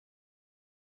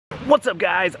What's up,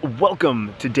 guys?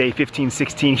 Welcome to day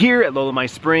 1516 here at Lo Lo Mai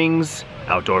Springs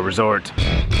Outdoor Resort.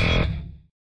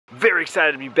 Very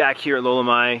excited to be back here at Lo Lo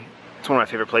Mai. It's one of my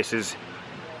favorite places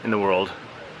in the world.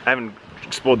 I haven't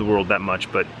explored the world that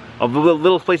much, but of the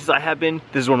little places I have been,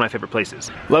 this is one of my favorite places.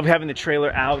 Love having the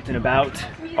trailer out and about,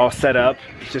 all set up.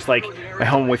 It's just like my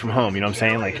home away from home, you know what I'm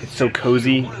saying? Like, it's so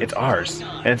cozy. It's ours,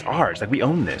 and it's ours. Like, we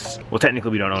own this. Well,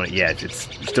 technically we don't own it yet. It's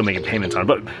still making payments on it,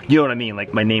 but you know what I mean?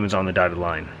 Like, my name is on the dotted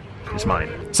line. It's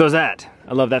mine. So is that.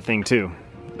 I love that thing too.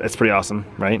 That's pretty awesome,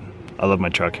 right? I love my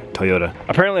truck, Toyota.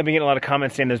 Apparently I've been getting a lot of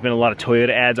comments saying there's been a lot of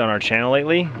Toyota ads on our channel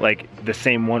lately, like the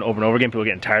same one over and over again, people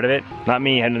getting tired of it. Not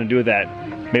me, had nothing to do with that.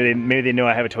 Maybe they know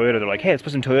I have a Toyota, they're like, hey, let's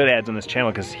put some Toyota ads on this channel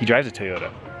because he drives a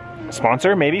Toyota.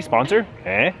 Sponsor, maybe, sponsor?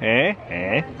 Check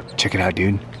it out,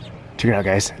 dude. Check it out,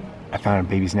 guys. I found a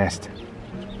baby's nest.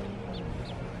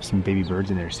 Some baby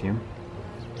birds in there, see them?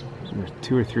 There's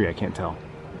 2 or 3, I can't tell.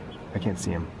 I can't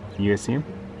see them. Can you guys see them?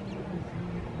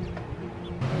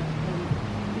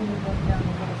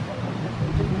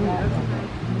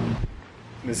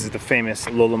 This is the famous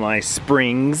Lo Lo Mai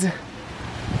Springs.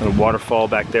 Little waterfall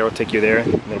back there, will take you there.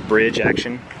 Little bridge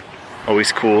action.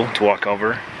 Always cool to walk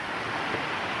over.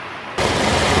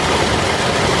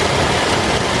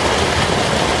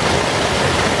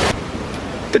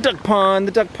 The duck pond,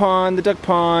 the duck pond, the duck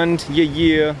pond. Yeah,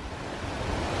 yeah.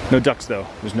 No ducks though,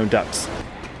 there's no ducks.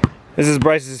 This is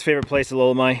Bryce's favorite place at Lo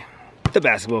Lo Mai, the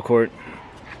basketball court.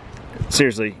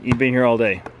 Seriously, you've been here all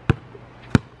day.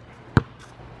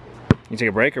 You take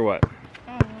a break or what?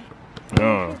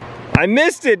 Oh. I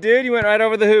missed it, dude. You went right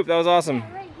over the hoop. That was awesome.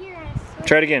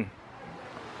 Try it again.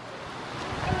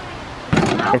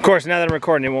 Of course, now that I'm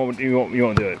recording, you won't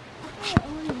do it.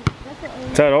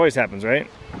 That's how it always happens, right?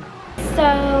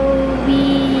 So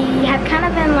we have kind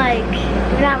of been like,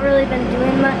 we've not really been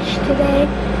doing much today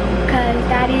because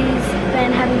Daddy's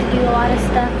been having to do a lot of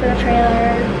stuff for the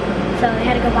trailer. So they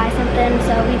had to go buy something,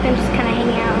 so we've been just kind of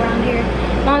hanging out around here.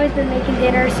 Mommy's been making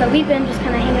dinner, so we've been just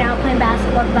kind of hanging out, playing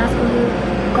basketball,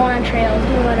 going on trails,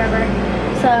 doing whatever.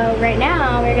 So right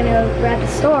now, we're at the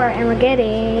store and we're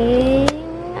getting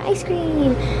ice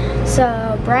cream.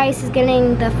 So Bryce is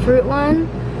getting the fruit one,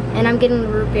 and I'm getting the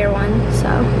root beer one,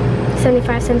 so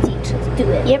 75 cents each. Let's do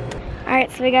it. Yep. All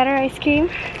right, so we got our ice cream.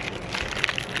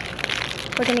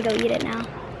 We're gonna go eat it now.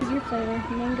 What's your flavor?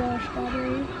 Mango or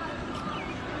strawberry?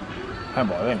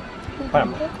 Pineapple, I think.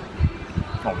 Pineapple.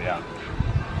 Oh yeah.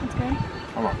 That's good.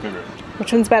 I'm my favorite.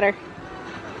 Which one's better?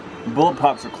 Bullet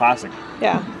Pops are classic.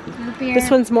 Yeah.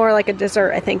 This one's more like a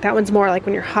dessert, I think. That one's more like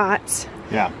when you're hot.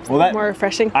 Yeah. Well, that more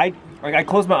refreshing. I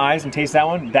close my eyes and taste that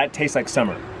one. That tastes like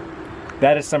summer.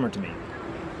 That is summer to me.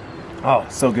 Oh,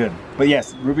 so good. But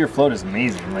yes, root beer float is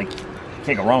amazing. Like, you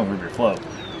can't go wrong with root beer float.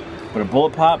 But a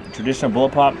Bullet Pop, traditional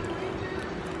Bullet Pop.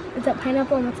 Is that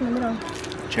pineapple and what's in the middle?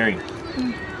 Cherry.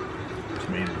 It's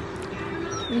amazing.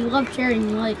 You love cherry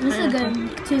and you like this is good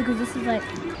too because this is like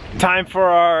time for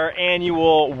our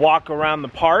annual walk around the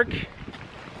park.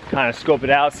 Kind of scope it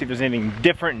out, see if there's anything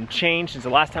different and changed since the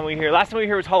last time we were here. Last time we were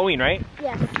here was Halloween, right?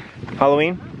 Yes.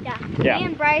 Halloween? Yeah. Yeah. Me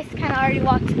and Bryce kind of already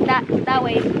walked that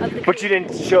way of the creek. But you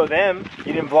didn't show them.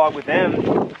 You didn't vlog with them.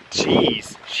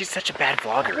 Jeez, she's such a bad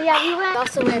vlogger. But yeah, we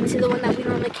also went to the one that we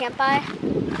normally camp by,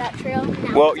 that trail.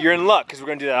 Well, you're in luck because we're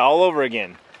gonna do that all over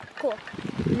again. Cool.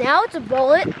 Now it's a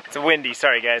bullet. It's a windy.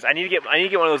 Sorry guys. I need to get one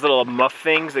of those little muff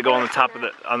things that go on the top of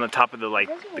the like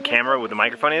the camera where the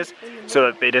microphone is,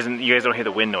 so that you guys don't hear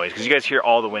the wind noise, because you guys hear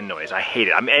all the wind noise. I hate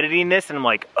it. I'm editing this and I'm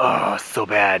like, oh, so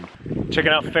bad.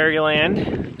 Checking out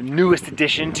Fairyland, the newest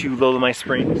addition to Lo Lo Mai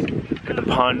Springs. Got the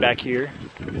pond back here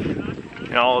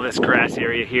and all of this grass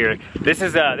area here. This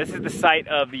is the site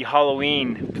of the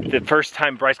Halloween. The first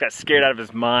time Bryce got scared out of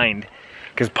his mind.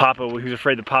 Because he was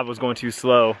afraid that Papa was going too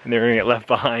slow and they were gonna get left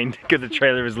behind because the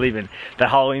trailer was leaving. That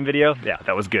Halloween video, yeah,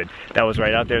 that was good. That was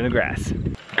right out there in the grass.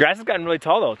 Grass has gotten really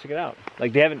tall though, check it out.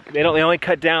 Like they only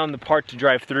cut down the part to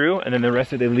drive through and then the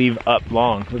rest of it they leave up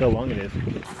long. Look how long it is.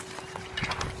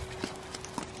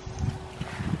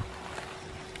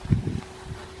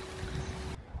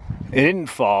 It didn't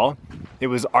fall, it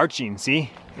was arching,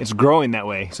 see? It's growing that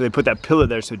way. So they put that pillar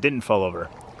there so it didn't fall over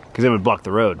because it would block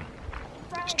the road.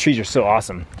 These trees are so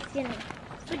awesome.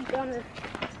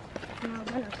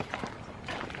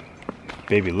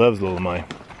 Baby loves Lo Lo Mai.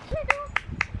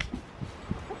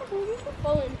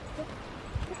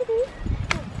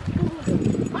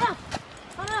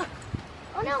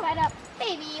 Oh no!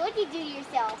 Baby, what did you do to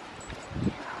yourself?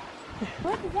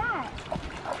 What is that?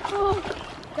 Oh,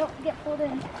 don't get pulled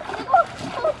in.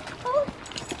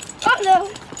 Oh no!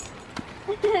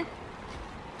 You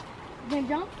gonna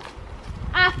jump?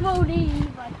 I believe.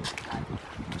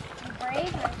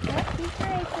 Brave.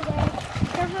 prey today.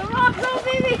 There's a rock, no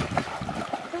baby.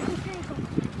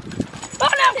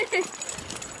 Oh no!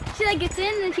 She like gets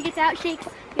in, then she gets out, shakes,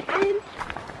 gets in.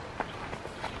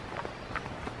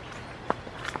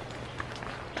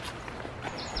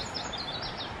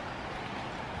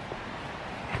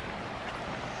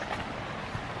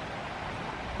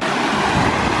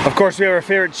 Of course, we have our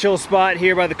favorite chill spot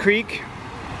here by the creek.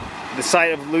 The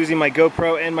site of losing my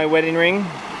GoPro and my wedding ring.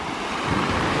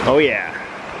 Oh yeah.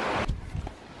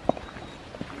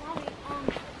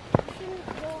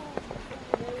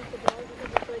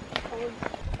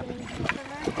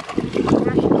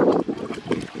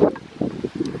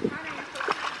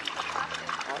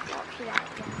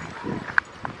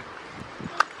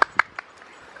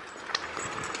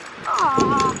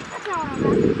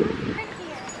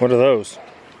 What are those?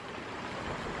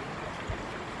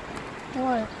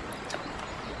 What?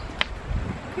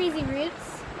 Crazy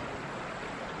roots.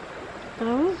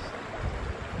 Those?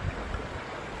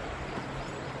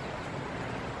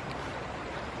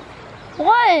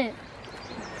 What?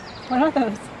 What are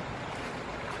those?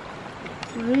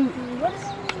 Roots.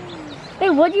 Hey,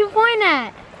 what'd you point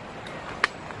at?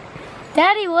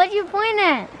 Daddy, what'd you point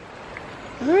at?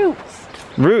 Roots.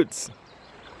 Roots.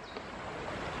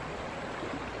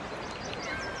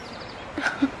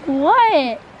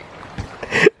 What?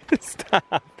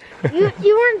 Stop.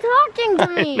 You weren't talking to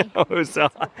me. I know, it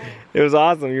was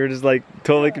awesome. You were just like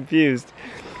totally confused.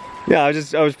 Yeah, I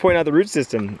was pointing out the root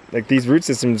system. Like these root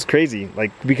systems, crazy.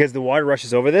 Like because the water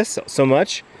rushes over this so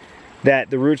much that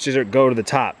the roots just go to the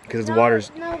top because the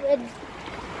water's. No,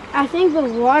 I think the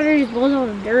water just blows all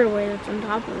the dirt away that's on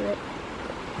top of it.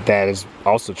 That is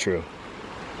also true.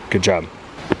 Good job.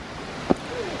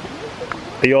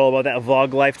 Are you all about that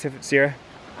vlog life, Sierra?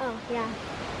 Oh yeah.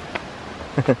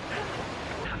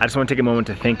 I just want to take a moment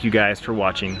to thank you guys for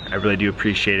watching. I really do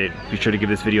appreciate it. Be sure to give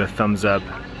this video a thumbs up.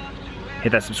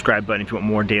 Hit that subscribe button if you want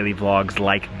more daily vlogs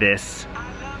like this.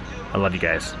 I love you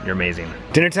guys. You're amazing.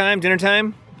 Dinner time? Dinner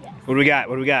time? Yes. What do we got?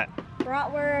 What do we got?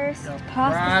 Bratwurst,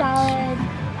 pasta salad.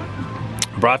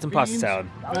 Brats and pasta salad.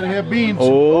 Gotta have beans.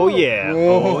 Oh yeah.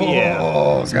 Oh yeah.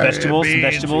 Oh, some vegetables. Some beans.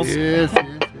 vegetables. Yes, yes.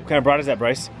 What kind of brat is that,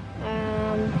 Bryce?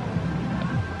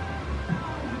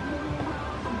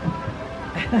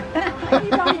 What are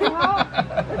you talking about?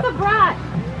 It's a brat.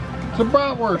 It's a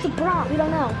bratwurst. It's a brat. We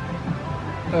don't know.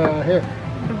 Here.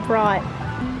 A brat.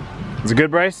 Is it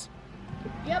good, Bryce?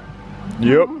 Yep.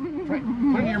 Yep. Put it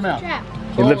in your mouth.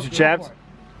 Your lips are chapped?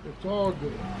 It's all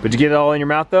good. Did you get it all in your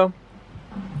mouth though?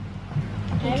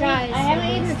 I haven't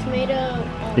eaten a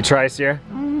tomato. You try, Sierra?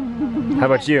 How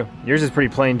about you? Yours is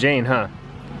pretty plain Jane, huh?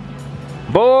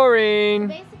 Boring!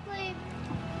 Basically,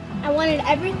 I wanted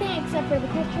everything except for the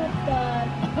ketchup,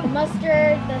 the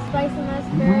mustard, the spicy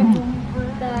mustard,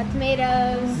 the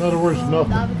tomatoes. In other words, nothing.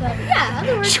 The avocado. Yeah, in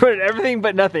other words. She wanted everything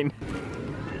but nothing.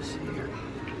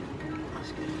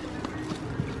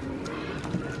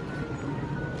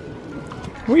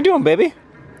 What are you doing, baby?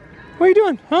 What are you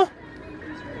doing, huh?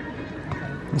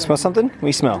 You smell something? What do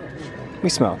you smell? We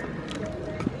smell.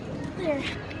 There.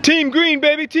 Team green,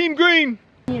 baby, team green!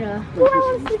 Ooh, I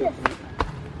want to see this.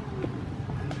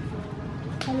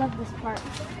 I love this part.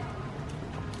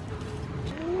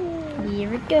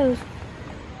 Here it goes.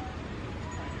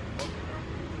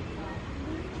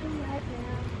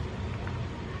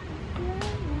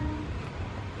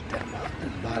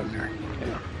 Bottom there.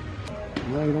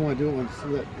 No, you don't want to do it when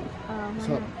it's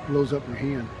up, blows up your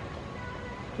hand.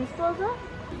 This blows up?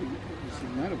 It's a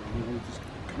matter of it. Just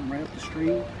come right up the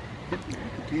stream, hit the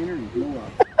container, and blow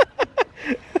up.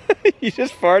 You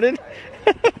just farted?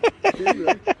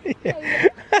 Yeah.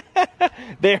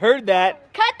 They heard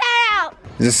that. Cut that out!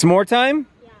 Is it s'more time?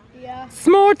 Yeah.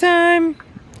 S'more time!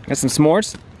 Got some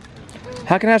s'mores?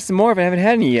 How can I have some more if I haven't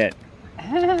had any yet?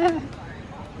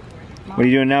 What are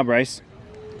you doing now, Bryce?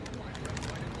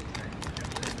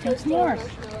 S'mores.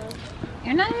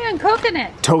 You're not even cooking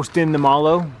it. Toasting the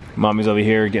mallow. Mommy's over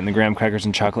here getting the graham crackers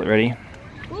and chocolate ready.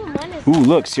 Ooh, mine is Ooh,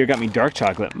 look, Sierra got me dark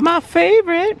chocolate. My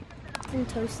favorite.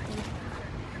 toasty.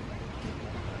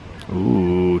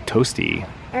 Ooh, toasty.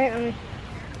 Alright,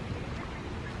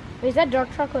 is that dark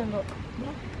chocolate milk?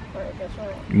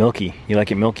 Milky. You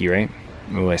like it milky, right?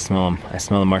 Ooh, I smell them. I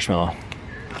smell the marshmallow.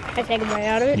 Can I take a bite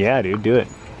out of it? Yeah, dude, do it.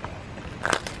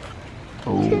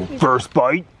 Oh, first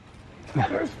bite.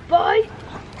 First bite.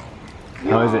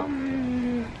 How is it?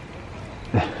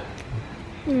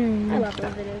 I love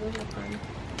those videos. Those are fun.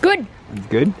 Good. It's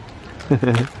good?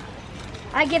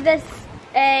 I give this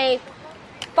a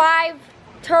 5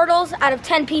 turtles out of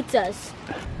 10 pizzas.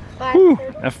 5 Whew,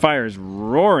 turtles. that fire is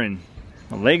roaring.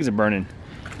 My legs are burning.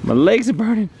 My legs are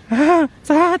burning. Ah, it's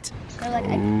hot. They're like,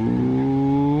 Ooh.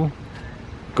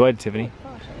 Go ahead, Tiffany.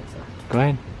 Go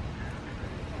ahead.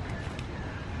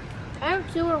 I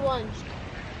have 2 or 1.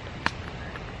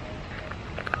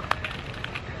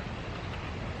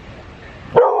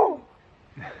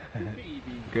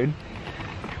 Good.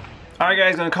 Alright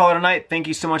guys, gonna call it a night. Thank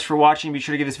you so much for watching. Be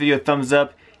sure to give this video a thumbs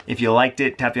up. If you liked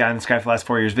it, tap the eye in the sky for the last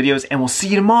 4 years videos, and we'll see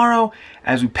you tomorrow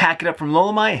as we pack it up from Lo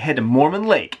Lo Mai and head to Mormon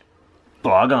Lake.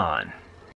 Vlog on.